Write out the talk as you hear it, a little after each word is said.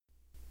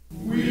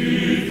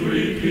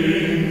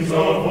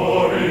of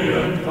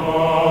Orient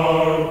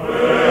are,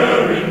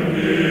 bearing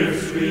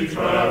gifts we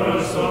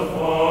traverse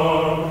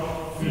afar,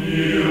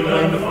 field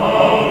and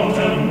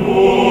fountain,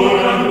 moor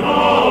and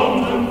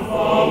mountain,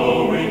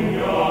 following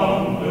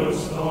yonder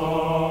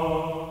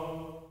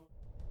star.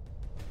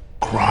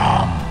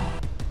 Crom.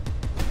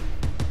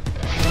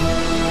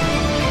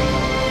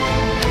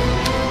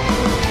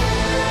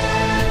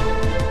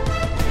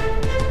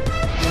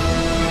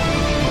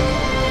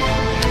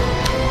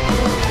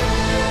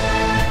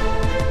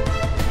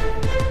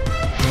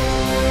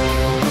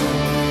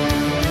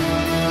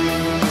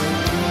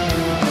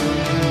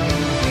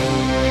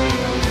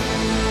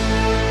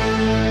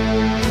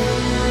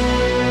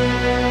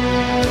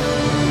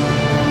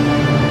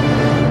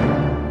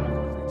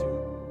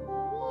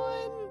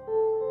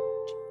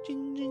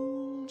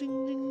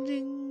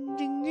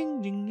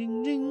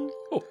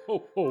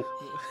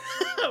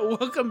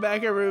 Welcome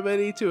back,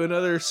 everybody, to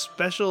another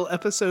special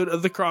episode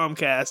of the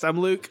Cromcast. I'm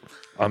Luke.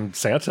 I'm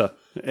Santa.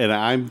 And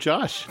I'm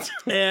Josh.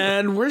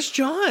 And where's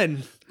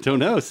John? Don't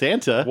know.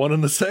 Santa. One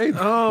and the same.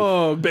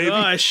 Oh,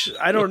 gosh.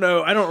 I don't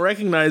know. I don't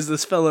recognize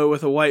this fellow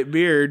with a white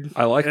beard.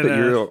 I like that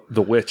you're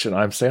the witch and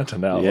I'm Santa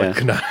now. Yeah. Like,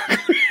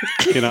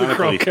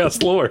 Canonically.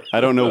 Cromcast lore.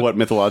 I don't know what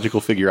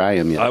mythological figure I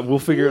am yet. We'll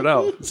figure it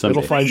out. Someday.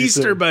 It'll find The you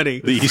Easter soon. Bunny.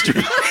 The Easter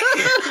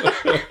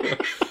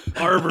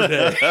Arbor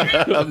Day.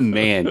 Oh,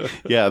 man.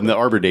 Yeah, I'm the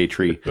Arbor Day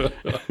tree.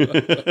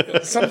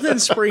 Something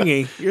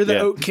springy. You're the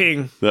Yeah. Oak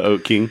King. The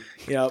Oak King.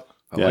 Yep.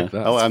 I like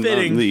that. Oh, I'm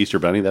fitting. the Easter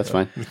Bunny. That's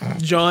fine.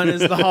 John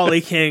is the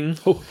Holly King.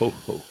 Ho, ho,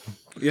 ho.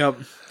 Yep.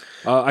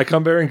 I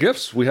come bearing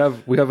gifts. We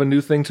have a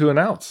new thing to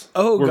announce.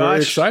 Oh, We're very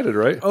gosh. excited,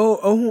 right?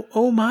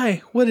 Oh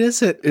my. What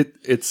is it?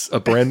 It's a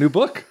brand new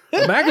book.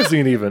 A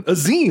magazine, even. A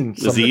zine.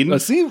 zine? A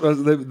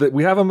zine.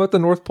 We have them at the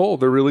North Pole.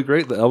 They're really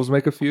great. The elves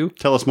make a few.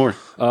 Tell us more.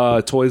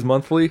 Toys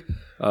Monthly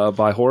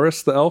by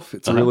Horace the Elf.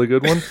 It's a really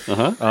good one.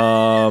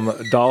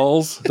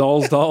 Dolls.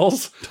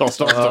 Dolls.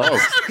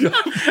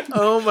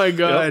 Oh my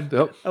God.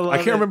 Yep. I love I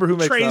can't it.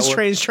 remems that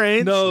one.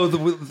 Trains. No,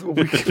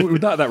 we're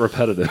not that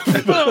repetitive.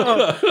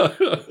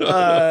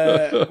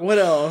 What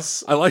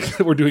else? I like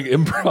that we're doing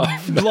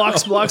improv.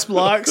 Blocks.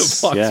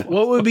 Blocks. Yeah.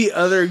 What would be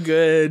other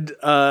good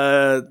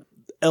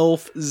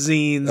elf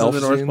zines Elf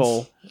in the North scenes.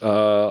 Pole?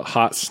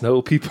 Hot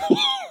snow people.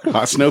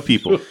 Hot snow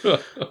people.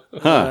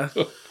 Huh.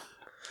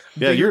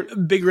 Yeah, you're...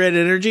 Big Red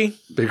Energy,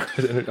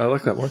 I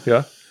like that one.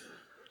 Yeah.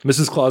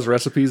 Mrs. Claus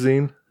recipe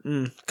zine.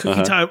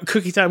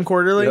 Cookie Time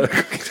Quarterly,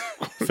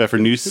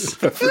 Pfeffernuss.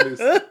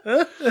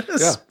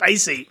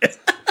 spicy.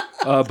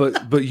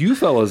 But you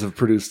fellas have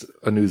produced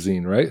a new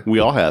zine, right? We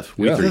all have.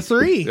 We Yeah. three. The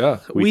three, Yeah.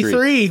 we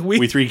three,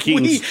 We three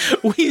kings.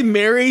 We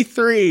merry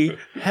three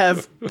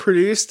have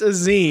produced a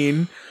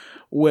zine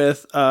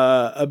with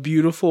a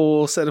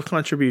beautiful set of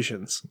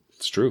contributions.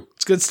 It's true.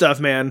 It's good stuff,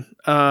 man.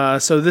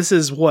 So this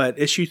is what,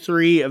 issue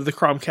 3 of the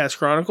Cromcast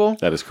Chronicle.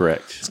 That is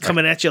correct. It's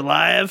coming at you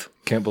live.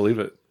 Can't believe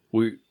it.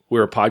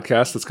 We're a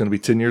podcast that's going to be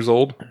 10 years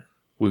old.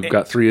 We've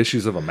got 3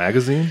 issues of a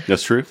magazine.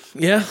 That's true.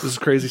 Yeah. This is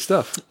crazy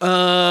stuff.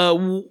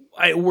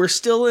 We're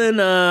still in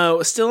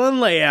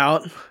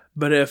layout,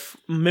 but if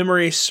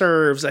memory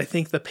serves, I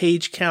think the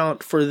page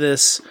count for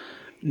this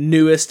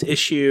newest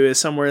issue is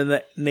somewhere in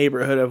the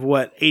neighborhood of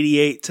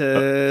 88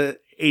 to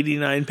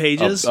 89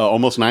 pages.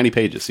 Almost 90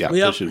 pages. Yeah.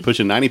 Yep.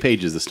 Pushing 90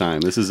 pages this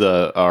time. This is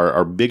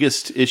our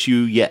biggest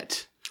issue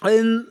yet.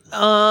 And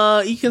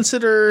you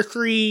consider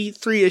three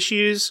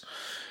issues,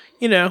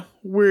 you know,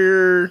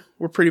 we're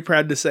pretty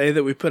proud to say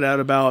that we put out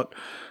about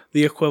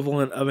the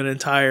equivalent of an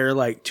entire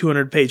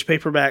 200-page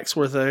paperback's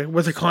worth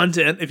of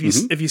content. If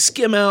you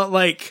skim out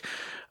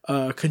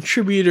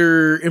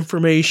contributor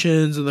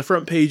informations and the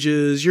front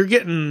pages, you're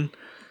getting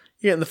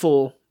the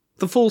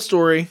full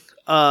story.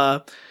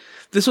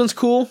 This one's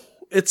cool.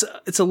 It's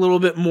a little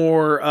bit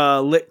more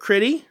lit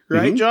critty,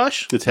 right,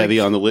 Josh? It's heavy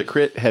on the lit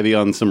crit, heavy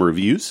on some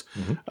reviews.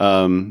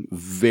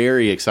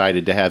 Very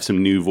excited to have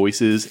some new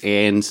voices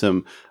and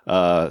some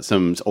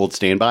old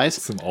standbys.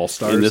 Some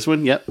all-stars. In this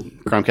one, yep.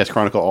 Cromcast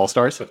Chronicle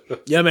All-Stars.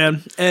 Yeah,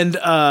 man. And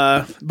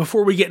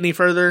before we get any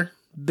further,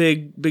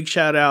 big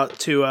shout out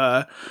to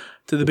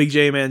the big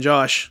J-Man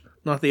Josh,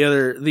 not the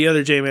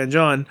other J-Man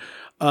John.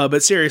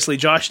 But seriously,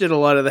 Josh did a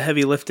lot of the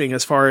heavy lifting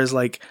as far as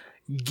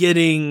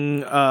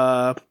getting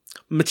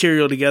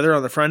material together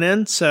on the front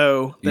end,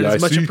 so that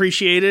is much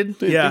appreciated.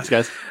 Yeah,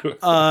 Thanks,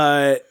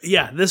 guys.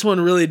 This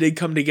one really did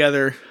come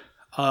together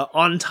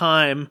on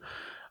time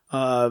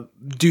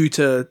due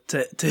to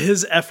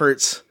his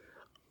efforts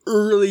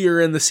earlier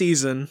in the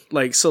season,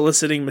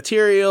 soliciting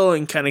material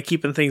and kind of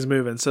keeping things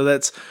moving. So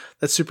that's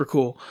super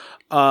cool.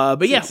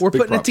 But yeah, we're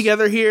putting it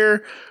together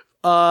here.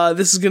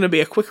 This is going to be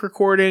a quick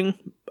recording.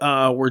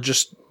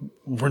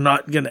 We're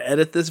not going to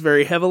edit this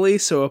very heavily,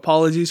 so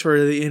apologies for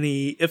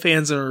any ifs,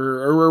 ands,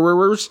 or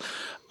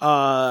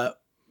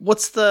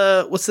what's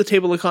the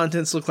table of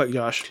contents look like,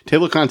 Josh?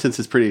 Table of contents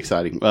is pretty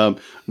exciting.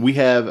 We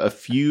have a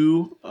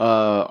few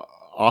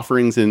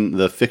offerings in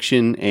the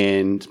fiction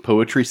and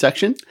poetry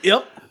section.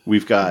 Yep.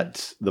 We've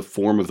got The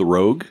Form of the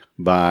Rogue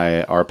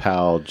by our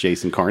pal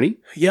Jason Carney.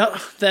 Yep,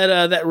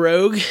 that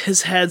Rogue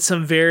has had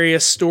some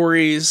various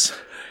stories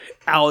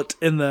out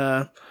in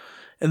the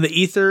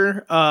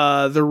ether.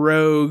 The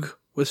Rogue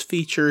was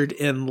featured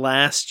in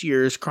last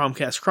year's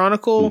Cromcast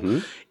Chronicle. Mm-hmm.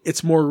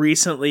 It's more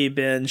recently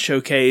been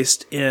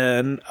showcased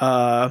in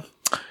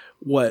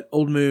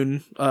Old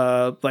Moon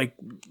like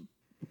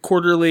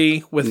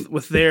quarterly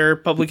with their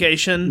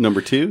publication.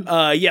 Number 2?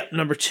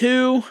 Number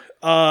 2.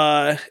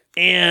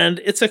 And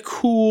it's a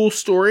cool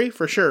story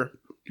for sure.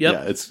 Yep.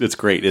 Yeah, it's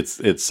great. It's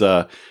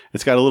got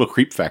a little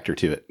creep factor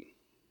to it.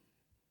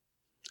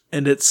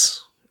 And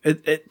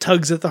it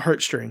tugs at the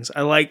heartstrings.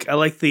 I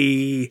like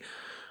the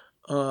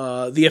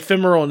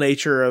ephemeral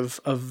nature of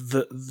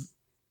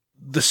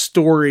the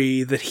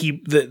story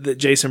that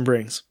Jason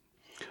brings.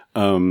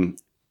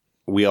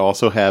 We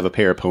also have a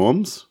pair of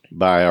poems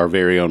by our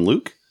very own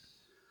Luke.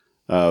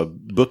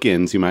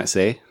 Bookends, you might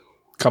say.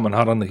 Coming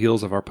hot on the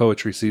heels of our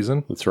poetry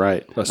season. That's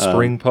right. A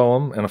spring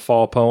poem and a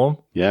fall poem.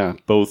 Yeah,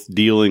 both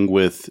dealing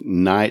with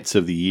nights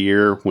of the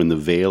year when the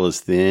veil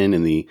is thin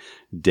and the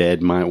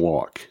dead might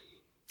walk.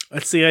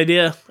 That's the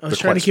idea. I was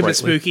trying to keep it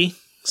spooky.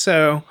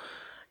 So,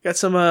 got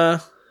some, I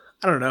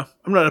don't know.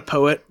 I'm not a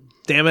poet.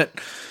 Damn it.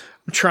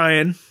 I'm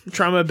trying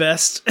my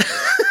best.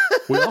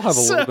 We all have a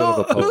little bit of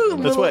a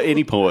poet. That's what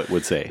any poet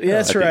would say. Yeah,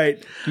 that's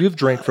right. You've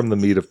drank from the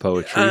mead of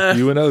poetry.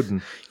 You and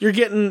Odin. You're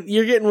getting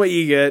what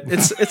you get.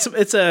 It's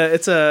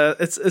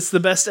the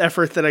best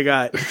effort that I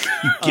got.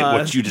 You get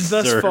what you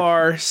deserve thus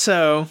far.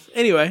 So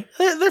anyway,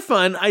 they're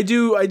fun. I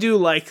do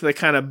like the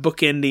kind of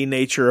bookending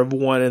nature of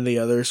one and the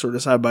other, sort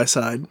of side by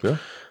side. Yeah.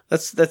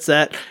 That's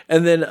that.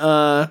 And then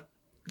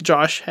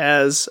Josh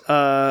has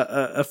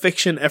a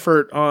fiction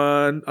effort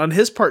on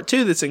his part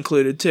too that's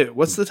included too.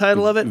 What's the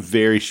title of it?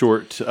 Very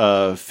short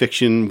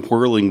fiction,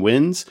 Whirling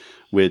Winds,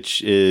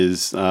 which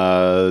is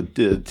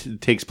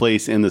takes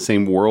place in the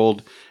same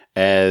world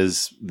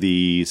as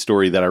the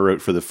story that I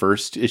wrote for the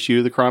first issue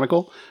of the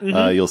Chronicle.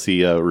 Mm-hmm. You'll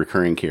see a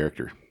recurring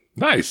character.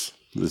 Nice.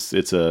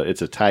 It's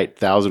a tight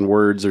 1,000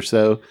 words or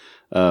so.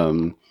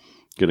 Gonna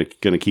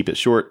keep it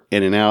short,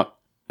 in and out.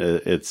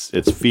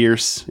 It's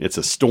fierce. It's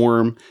a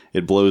storm.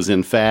 It blows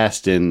in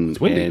fast and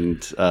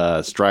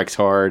strikes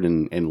hard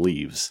and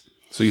leaves.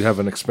 So you have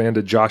an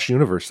expanded Josh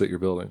universe that you're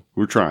building.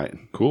 We're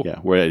trying. Cool. Yeah,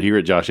 we're here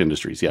at Josh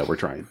Industries. Yeah, we're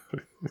trying.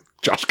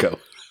 Josh Co.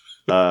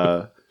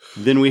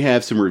 Then we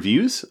have some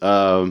reviews.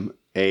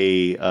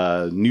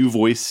 A new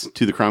voice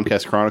to the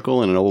Cromcast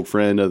Chronicle and an old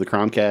friend of the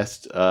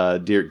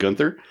Cromcast, Derek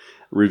Gunther,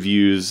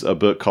 reviews a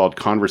book called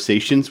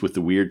Conversations with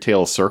the Weird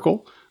Tale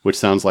Circle, which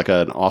sounds like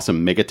an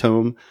awesome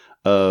megatome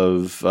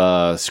of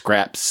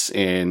scraps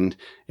and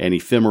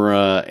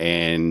ephemera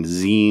and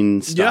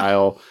zine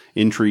style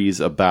entries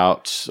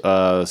about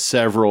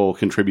several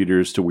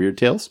contributors to Weird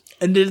Tales.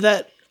 And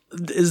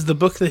is the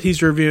book that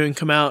he's reviewing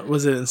come out?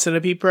 Was it in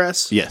Centipede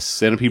Press? Yes,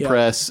 Centipede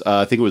Press.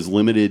 I think it was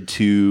limited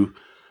to,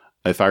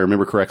 if I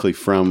remember correctly,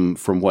 from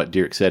what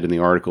Derek said in the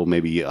article,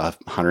 maybe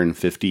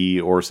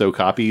 150 or so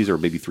copies, or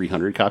maybe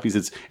 300 copies.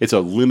 It's a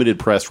limited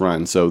press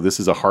run, so this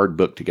is a hard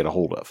book to get a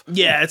hold of.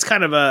 Yeah, it's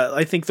kind of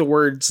I think the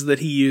words that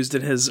he used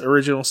in his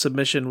original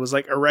submission was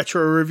like a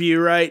retro review,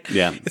 right?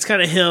 Yeah. It's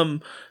kind of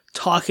him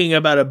talking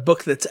about a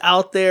book that's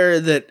out there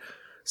that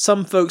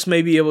some folks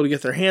may be able to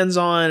get their hands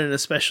on, and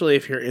especially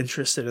if you're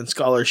interested in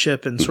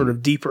scholarship and sort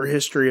of deeper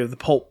history of the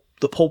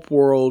pulp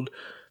world,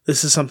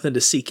 this is something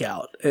to seek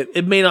out.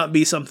 It may not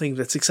be something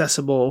that's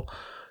accessible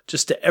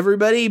just to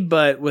everybody,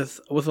 but with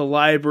a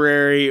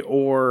library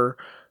or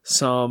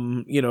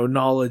some,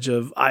 knowledge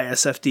of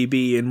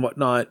ISFDB and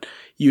whatnot,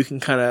 you can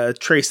kind of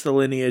trace the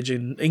lineage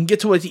and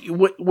get to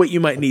what you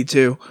might need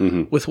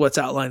to with what's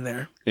outlined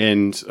there.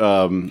 And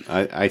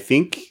I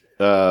think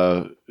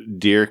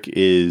Derek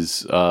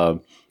is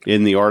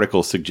in the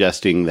article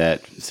suggesting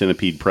that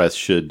Centipede Press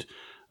should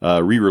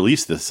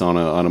re-release this on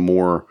a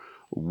more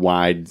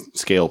wide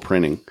scale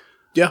printing.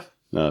 Yeah.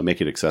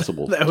 Make it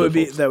accessible. That would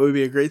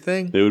be a great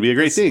thing. It would be a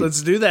great thing.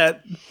 Let's do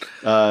that.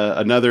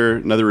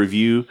 Another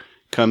review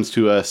comes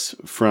to us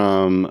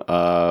from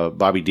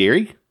Bobby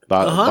Derry.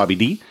 Bobby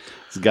D.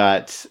 He's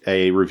got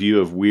a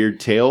review of Weird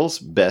Tales,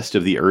 Best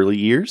of the Early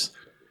Years,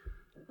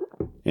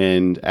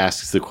 and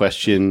asks the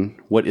question,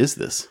 what is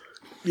this?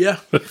 Yeah.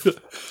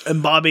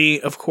 And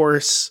Bobby, of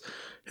course,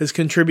 has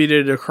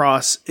contributed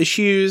across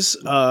issues.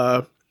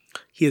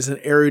 He is an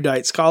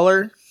erudite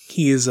scholar.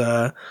 He is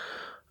a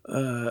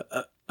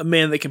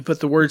man that can put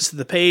the words to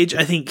the page.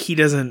 I think he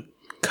doesn't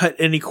cut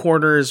any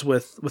corners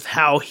with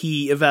how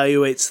he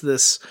evaluates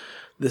this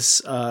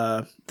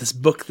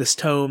book, this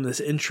tome,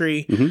 this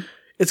entry. Mm-hmm.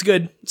 It's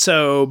good.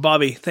 So,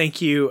 Bobby, thank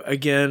you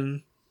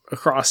again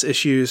across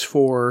issues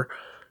for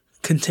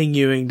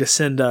continuing to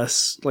send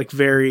us like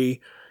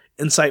very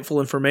insightful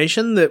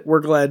information that we're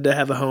glad to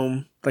have a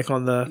home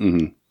on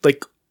the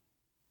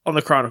on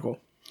the Chronicle.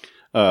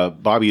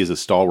 Bobby is a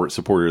stalwart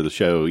supporter of the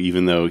show,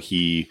 even though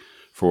he,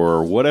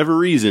 for whatever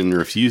reason,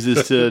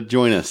 refuses to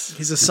join us.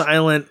 He's a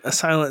silent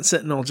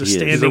sentinel, just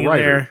standing in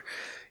there.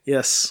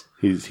 Yes,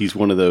 he's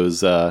one of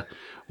those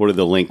what are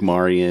the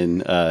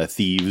Linkmarian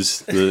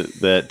thieves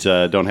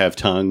that don't have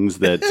tongues?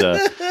 That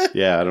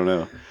I don't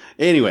know.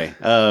 Anyway,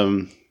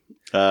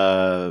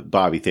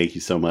 Bobby, thank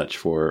you so much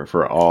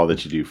for all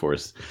that you do for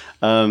us.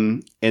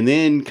 And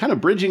then kind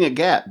of bridging a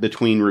gap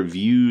between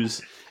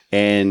reviews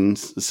and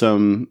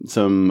some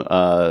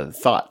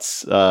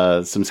thoughts,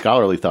 some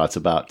scholarly thoughts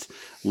about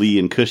Lee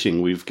and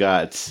Cushing. We've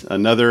got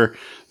another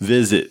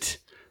visit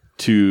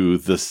to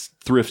the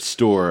thrift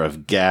store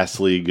of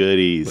ghastly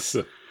goodies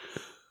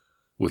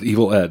with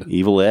Evil Ed.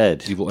 Evil Ed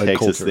takes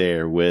Coulter. us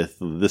there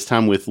this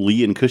time with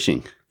Lee and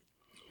Cushing.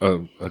 A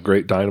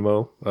great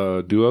dynamo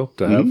duo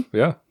to have.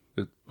 Yeah,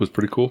 it was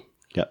pretty cool.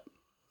 Yep.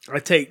 I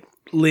take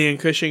Lee and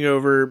Cushing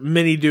over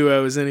many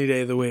duos any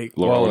day of the week.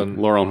 Laurel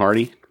and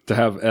Hardy. To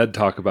have Ed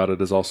talk about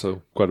it is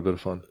also quite a bit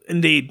of fun.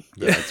 Indeed.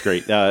 Yeah, that's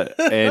great.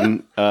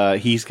 And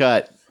he's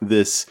got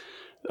this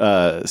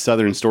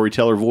Southern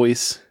storyteller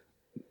voice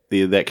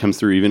that comes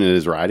through even in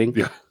his writing.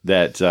 Yeah.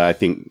 That I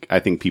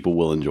think people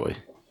will enjoy.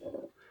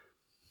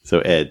 So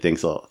Ed,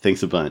 thanks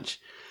a bunch.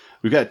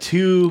 We've got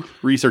 2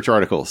 research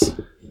articles.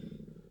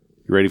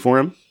 You ready for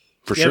them?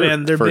 For sure.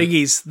 Man, they're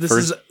biggies.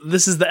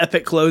 This is the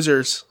epic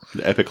closers.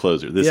 The epic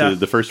closer. This is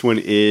the first one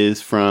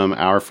is from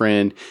our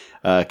friend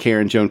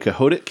Karen Joan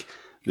Kahodic.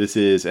 This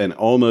is an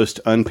almost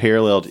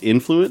unparalleled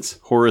influence,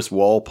 Horace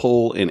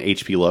Walpole and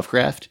H.P.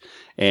 Lovecraft,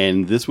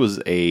 and this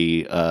was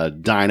a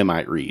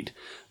dynamite read.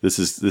 This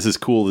is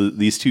cool.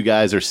 These 2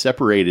 guys are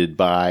separated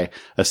by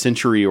a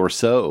century or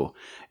so,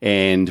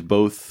 and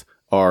both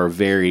are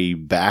very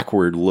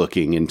backward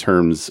looking in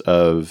terms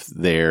of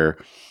their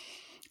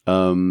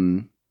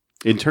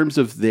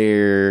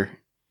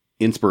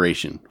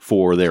inspiration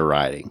for their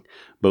writing.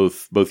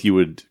 Both you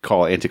would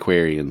call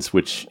antiquarians,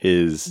 which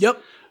is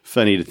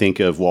funny to think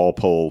of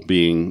Walpole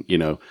being,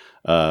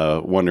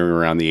 wandering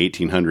around the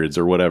 1800s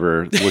or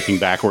whatever, looking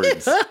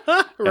backwards at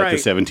the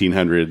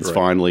 1700s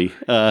fondly.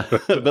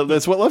 But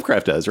that's what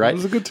Lovecraft does, right? It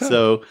was a good time.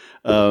 So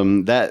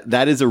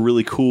that is a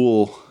really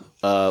cool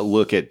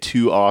look at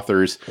 2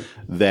 authors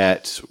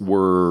that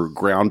were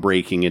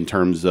groundbreaking in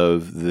terms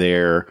of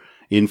their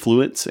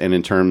influence and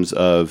in terms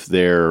of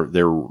their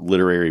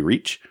literary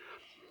reach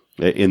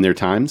in their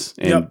times,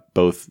 and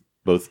both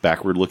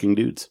backward looking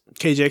dudes.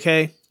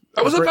 KJK.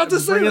 I was about to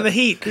say bringing that. The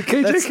heat.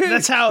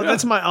 KJK.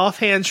 That's my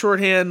offhand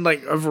shorthand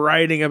of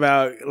writing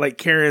about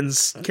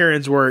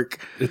Karen's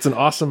work. It's an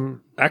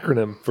awesome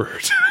acronym for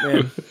it.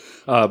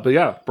 But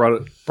yeah,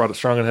 brought it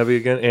strong and heavy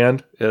again,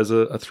 and as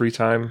a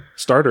 3-time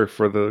starter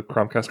for the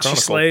Cromcast Chronicle.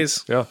 She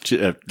slays. Yeah,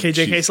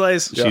 KJK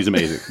slays. She's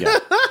amazing. Yeah.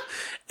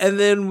 And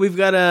then we've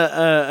got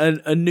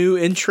a new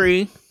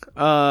entry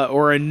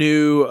or a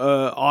new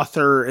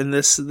author in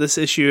this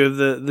issue of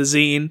the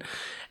zine,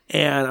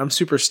 and I'm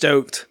super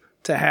stoked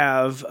to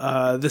have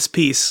this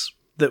piece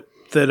that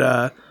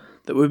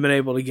we've been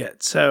able to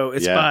get. So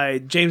it's by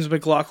James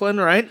McLaughlin,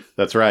 right?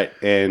 That's right.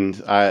 And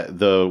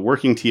the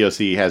working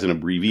TOC has an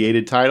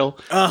abbreviated title.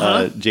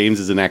 James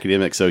is an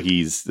academic, so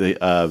he's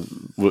like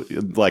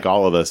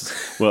all of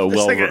us. Well,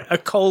 like a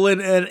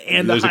colon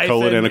and there's a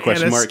colon and a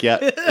question mark. Yeah,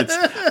 it's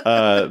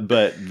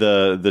but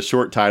the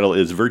short title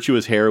is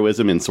Virtuous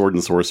Heroism in Sword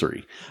and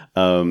Sorcery.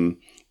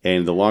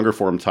 And the longer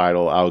form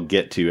title I'll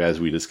get to as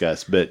we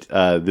discuss. But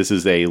this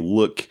is a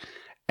look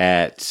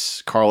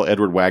at Carl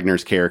Edward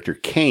Wagner's character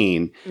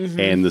Cain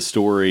and the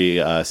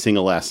story Sing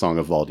a Last Song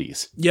of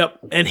Valdez. Yep.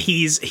 And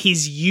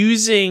he's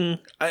using,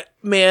 I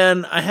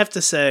have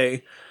to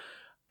say,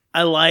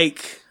 I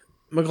like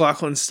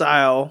McLaughlin's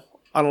style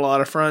on a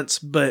lot of fronts,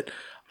 but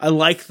I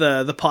like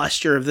the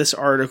posture of this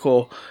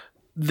article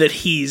that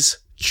he's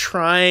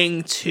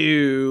trying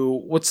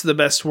to, what's the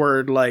best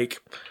word,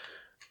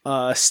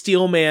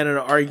 steel man an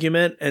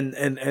argument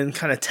and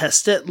kind of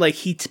test it. Like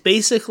he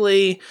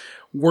basically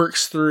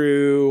works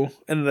through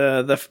in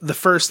the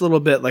first little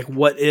bit, like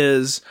what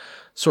is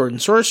sword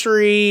and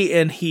sorcery,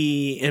 and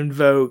he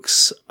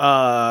invokes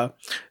the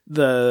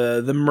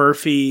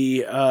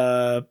Murphy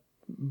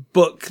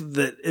book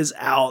that is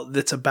out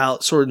that's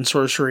about sword and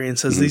sorcery, and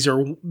says this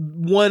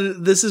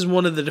is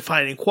one of the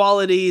defining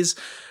qualities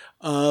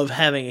of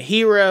having a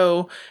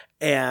hero,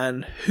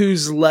 and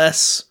who's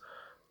less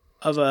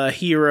of a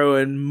hero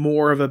and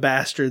more of a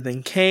bastard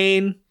than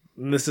Cain.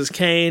 And this is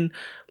Cain.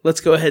 Let's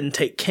go ahead and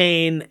take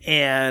Cain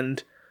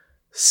and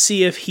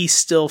see if he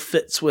still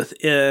fits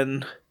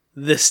within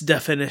this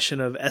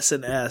definition of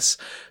S&S.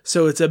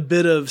 So it's a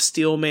bit of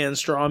steel man,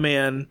 straw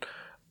man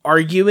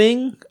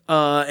arguing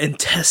and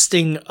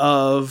testing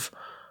of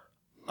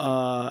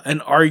an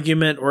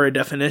argument or a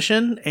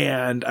definition.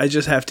 And I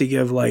just have to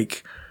give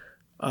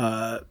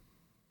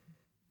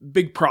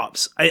big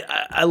props.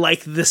 I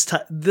like this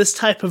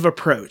type of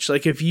approach.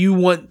 Like if you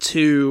want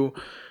to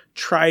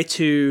try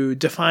to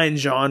define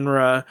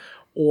genre,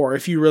 or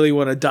if you really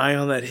want to die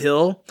on that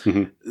hill,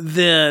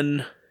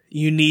 then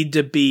you need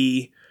to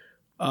be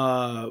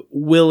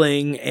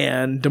willing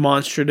and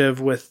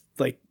demonstrative with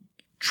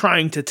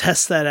trying to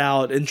test that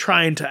out and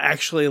trying to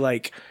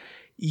actually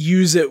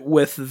use it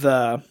with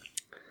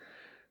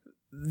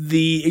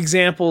the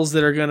examples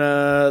that are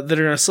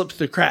gonna slip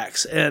through the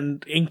cracks,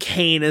 and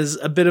Kane is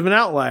a bit of an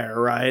outlier,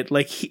 right?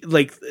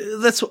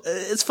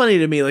 It's funny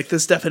to me, like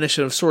this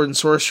definition of sword and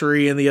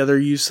sorcery and the other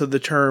use of the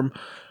term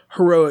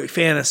heroic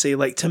fantasy.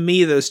 Like, to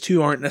me, those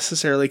two aren't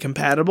necessarily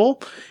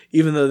compatible,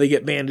 even though they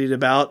get bandied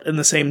about in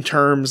the same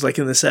terms, like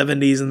in the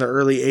 70s and the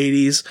early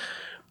 80s.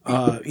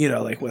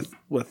 Like with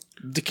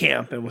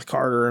DeCamp and with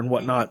Carter and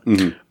whatnot.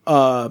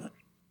 Mm-hmm.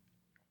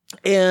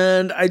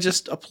 And I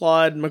just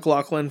applaud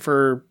McLaughlin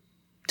for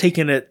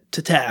taking it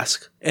to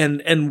task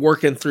and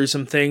working through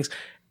some things.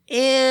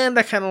 And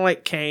I kind of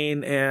like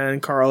Kane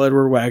and Carl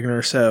Edward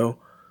Wagner, so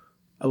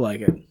I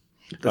like it.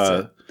 That's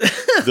it.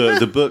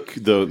 the book,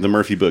 the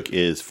Murphy book,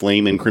 is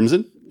Flame and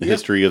Crimson: The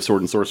History of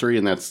Sword and Sorcery,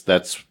 and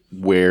that's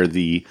where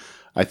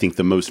I think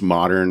the most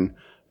modern,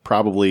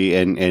 probably,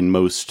 and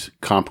most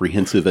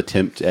comprehensive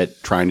attempt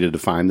at trying to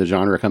define the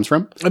genre comes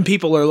from. And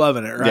people are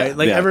loving it, right?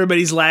 Yeah,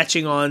 everybody's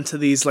latching on to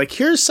these, like,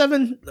 here's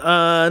 7,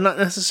 not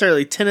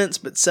necessarily tenets,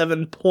 but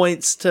 7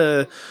 points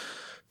to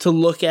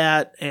look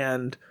at.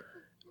 And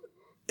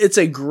it's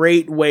a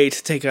great way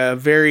to take a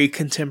very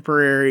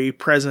contemporary,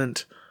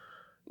 present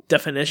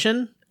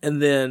definition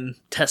and then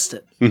test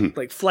it,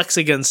 like flex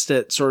against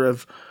it, sort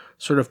of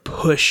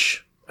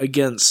push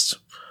against,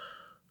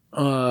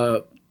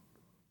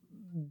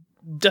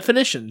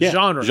 definition,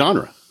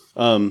 genre,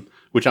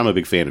 which I'm a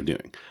big fan of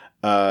doing.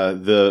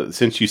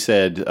 Since you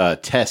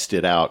said test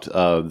it out,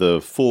 the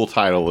full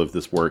title of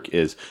this work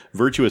is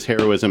Virtuous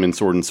Heroism in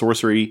Sword and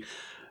Sorcery,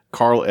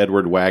 Carl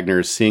Edward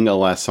Wagner's Sing a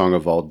Last Song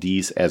of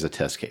Valdis as a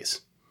Test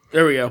Case.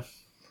 There we go.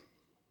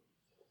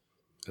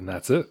 And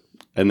that's it.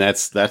 And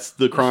that's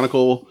the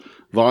Chronicle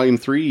Volume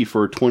 3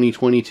 for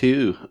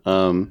 2022.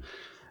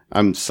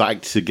 I'm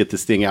psyched to get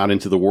this thing out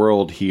into the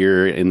world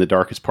here in the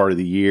darkest part of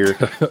the year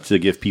to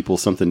give people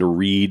something to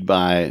read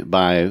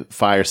by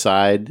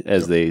fireside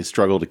as they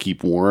struggle to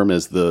keep warm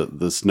as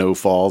the snow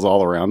falls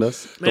all around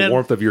us. Man, the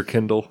warmth of your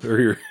Kindle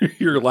or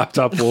your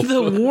laptop will.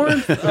 The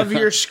warmth of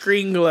your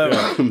screen glow.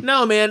 Yeah.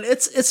 No, man,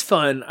 it's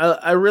fun.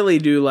 I really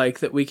do like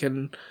that we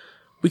can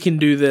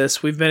do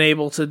this. We've been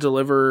able to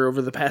deliver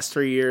over the past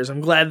 3 years. I'm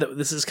glad that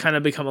this has kind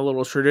of become a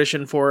little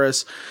tradition for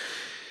us.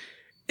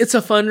 It's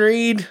a fun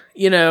read,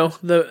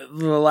 the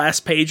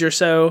last page or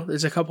so.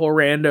 There's a couple of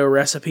rando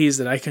recipes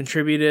that I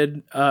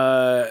contributed.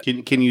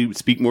 Can you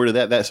speak more to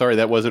that? Sorry,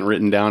 that wasn't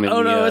written down in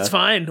it's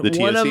fine.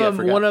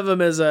 One of them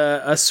is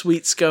a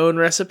sweet scone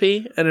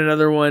recipe, and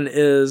another one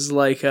is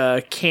like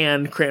a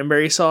canned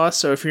cranberry sauce.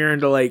 So if you're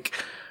into like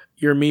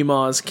your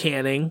Meemaw's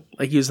canning,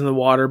 like using the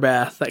water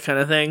bath, that kind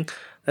of thing,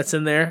 that's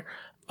in there.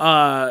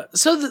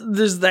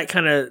 There's that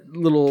kind of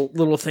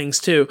little things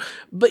too.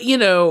 But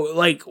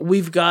like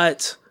we've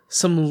got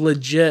some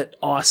legit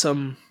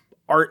awesome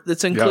art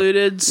that's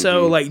included. Yep.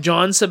 So like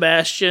John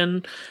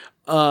Sebastian,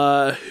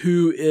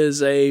 who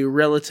is a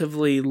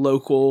relatively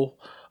local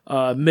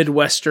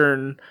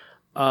Midwestern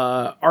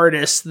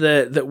artist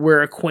that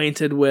we're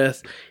acquainted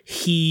with,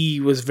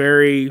 he was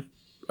very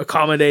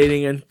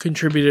accommodating and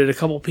contributed a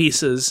couple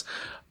pieces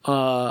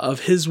of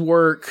his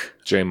work.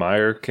 Jay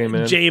Myers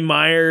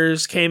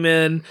came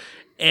in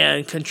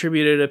and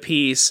contributed a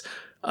piece.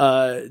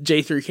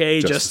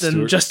 J3K,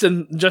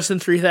 Justin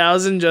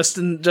 3000,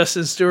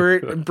 Justin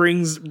Stewart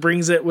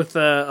brings it with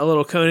a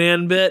little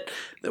Conan bit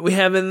that we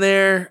have in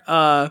there.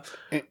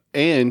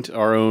 And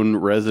our own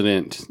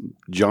resident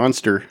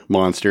Johnster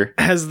monster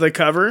has the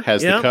cover.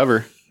 The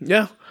cover.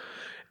 Yeah.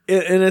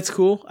 And it's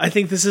cool. I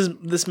think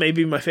this may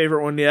be my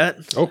favorite one yet.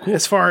 Oh, cool.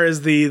 As far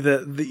as the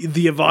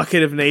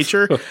evocative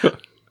nature.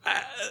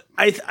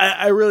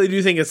 I really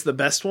do think it's the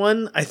best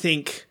one. I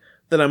think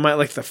that I might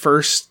like the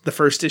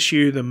first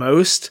issue the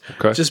most,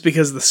 just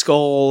because the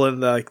skull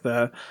and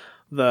the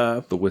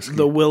whiskey,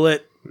 the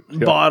Willet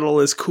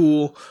bottle is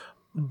cool,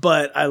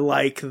 but I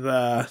like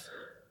the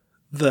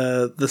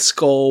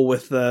skull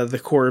with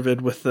the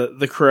corvid with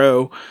the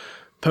crow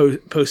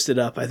posted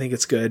up. I think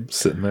it's good.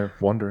 Sitting there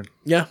wondering.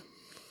 Yeah.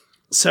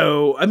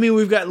 So, I mean,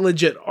 we've got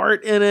legit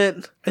art in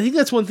it. I think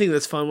that's one thing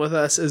that's fun with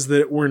us, is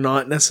that we're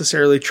not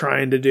necessarily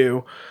trying to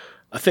do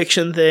a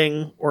fiction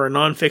thing or a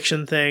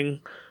nonfiction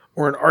thing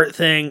or an art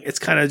thing. It's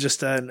kind of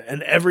just an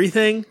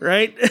everything,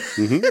 right?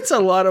 Mm-hmm. It's a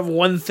lot of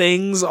one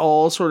things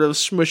all sort of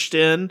smushed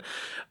in.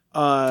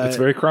 It's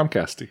very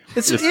Cromcasty.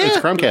 It's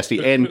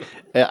Cromcasty. And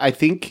I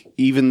think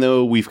even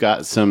though we've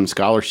got some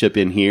scholarship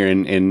in here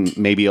and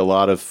maybe a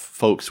lot of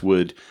folks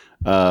would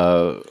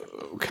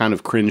kind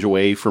of cringe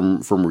away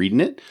from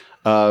reading it,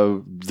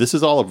 this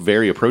is all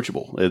very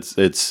approachable.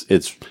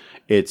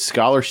 It's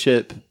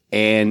scholarship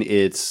and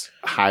it's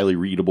highly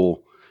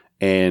readable.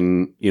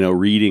 And,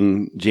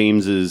 reading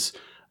James's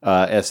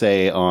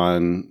essay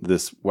on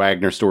this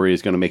Wagner story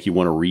is going to make you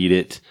want to read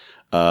it.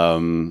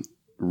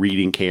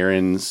 Reading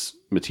Karen's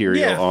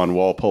material on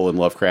Walpole and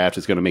Lovecraft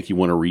is going to make you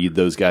want to read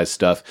those guys'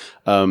 stuff.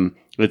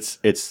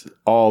 It's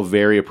all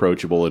very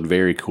approachable and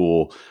very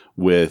cool,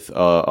 with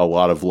a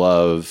lot of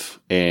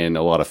love and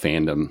a lot of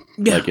fandom.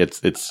 Yeah. Like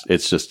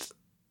it's just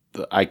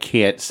I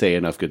can't say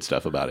enough good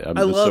stuff about it. I'm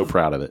just so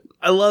proud of it.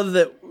 I love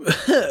that,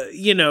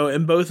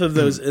 in both of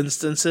those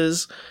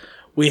instances,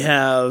 we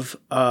have,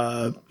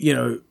 a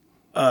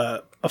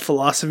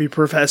philosophy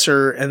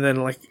professor and then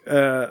like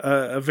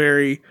a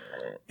very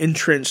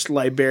entrenched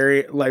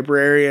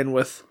librarian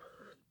with,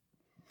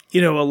 a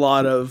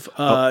lot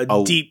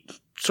of deep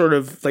sort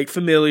of like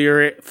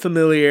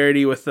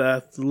familiarity with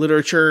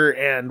literature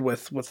and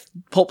with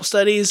pulp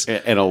studies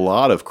and a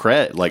lot of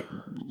cred, like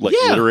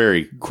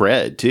literary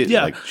cred too.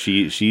 Yeah. Like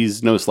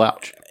she's no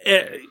slouch.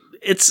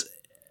 It's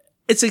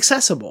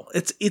accessible.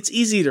 It's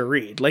easy to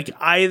read. Like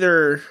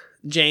either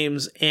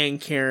James and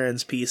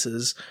Karen's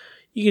pieces,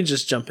 you can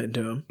just jump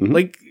into them. Mm-hmm.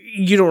 Like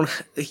you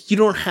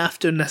don't have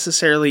to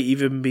necessarily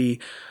even be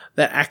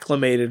that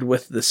acclimated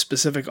with the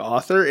specific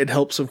author. It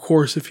helps, of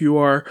course, if you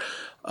are.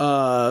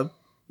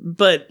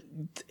 But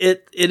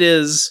it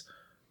is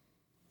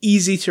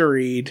easy to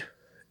read.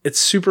 It's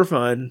super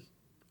fun.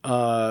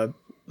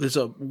 There's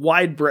a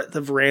wide breadth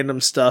of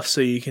random stuff,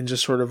 so you can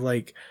just sort of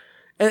like,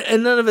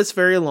 and none of it's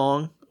very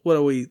long. What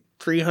are we?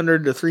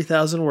 300 to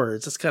 3,000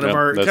 words. That's kind of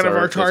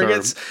our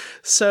targets.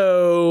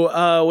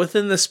 So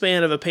within the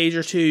span of a page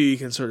or two, you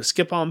can sort of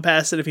skip on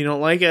past it if you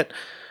don't like it,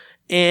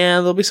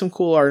 and there'll be some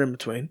cool art in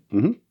between.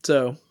 Mm-hmm.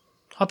 So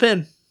hop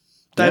in,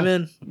 dive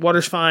in.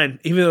 Water's fine,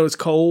 even though it's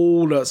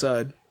cold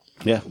outside.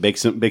 Yeah, bake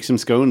some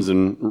scones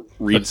and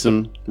read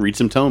some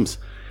tomes.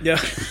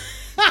 Yeah,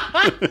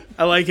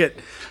 I like it.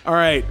 All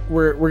right,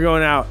 we're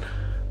going out.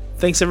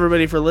 Thanks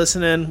everybody for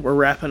listening. We're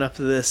wrapping up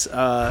this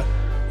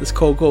this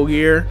cold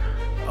gear.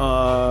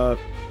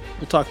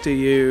 We'll talk to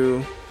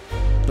you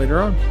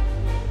later on.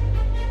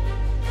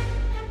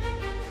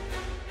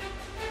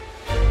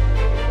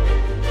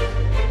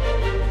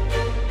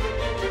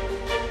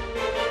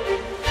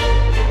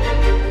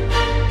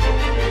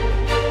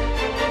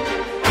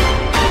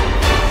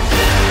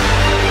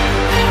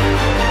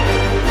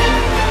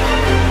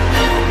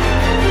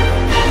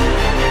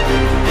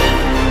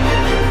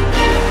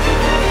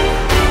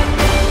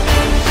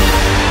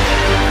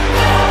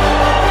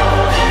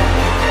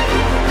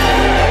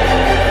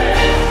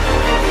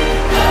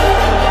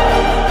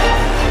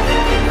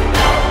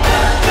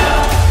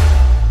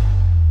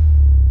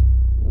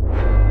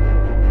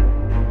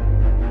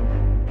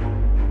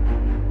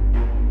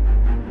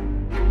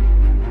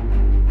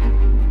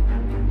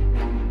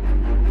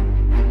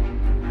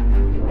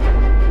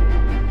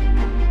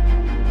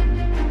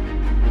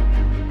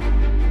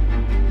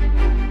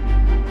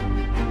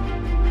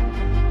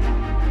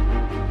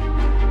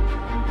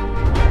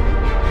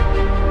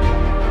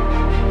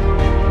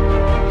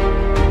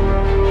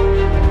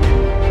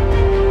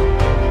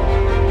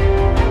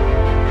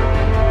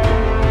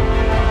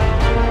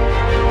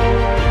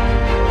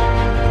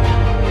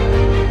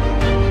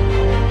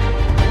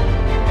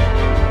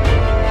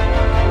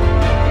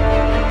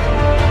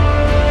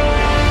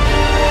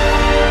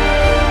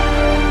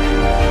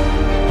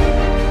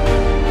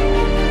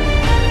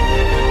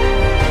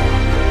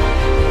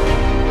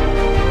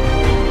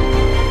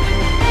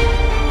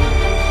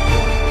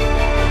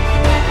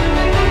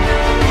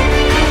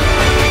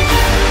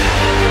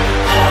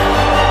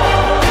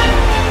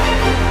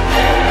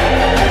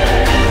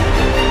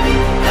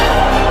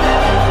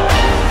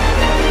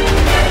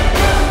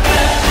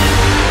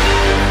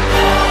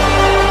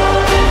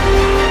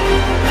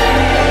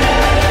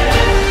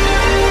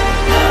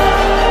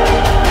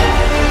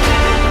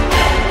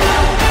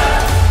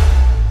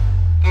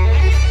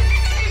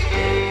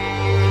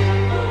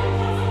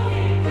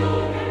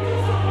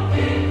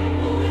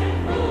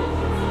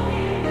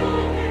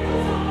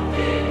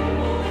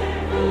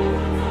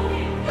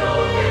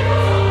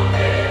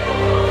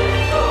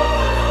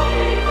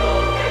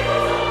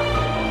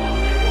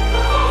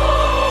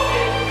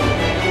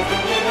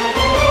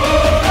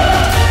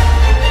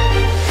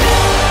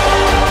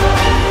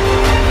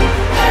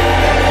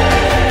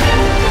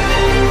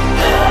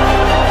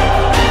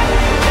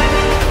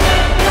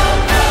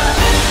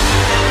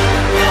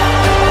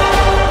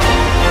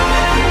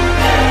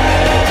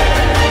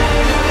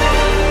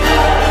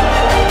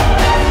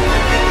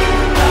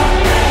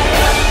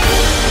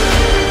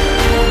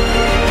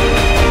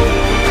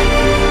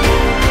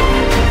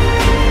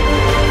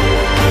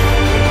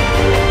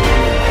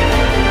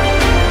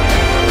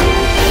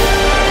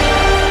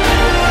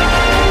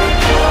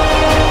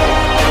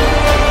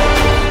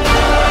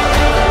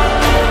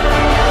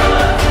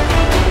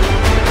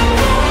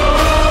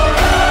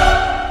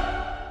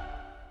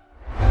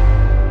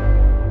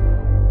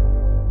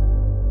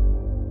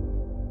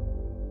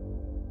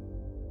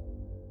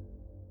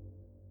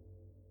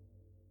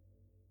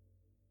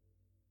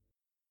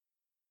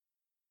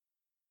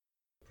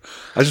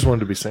 I just wanted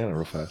to be Santa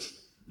real fast.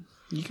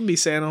 You can be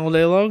Santa all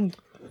day long,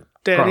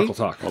 Daddy. Chronicle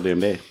talk. All damn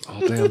day. All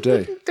damn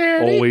day.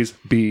 Daddy. Always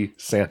be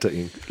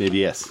Santa-ing.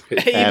 ABS.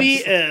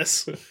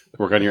 ABS.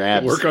 Work on your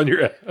abs. Work on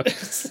your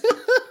abs.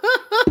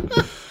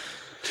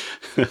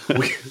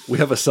 we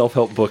have a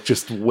self-help book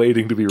just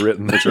waiting to be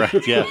written. That's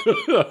right. Yeah.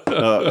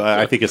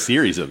 I think a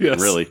series of them,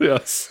 really.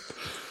 Yes.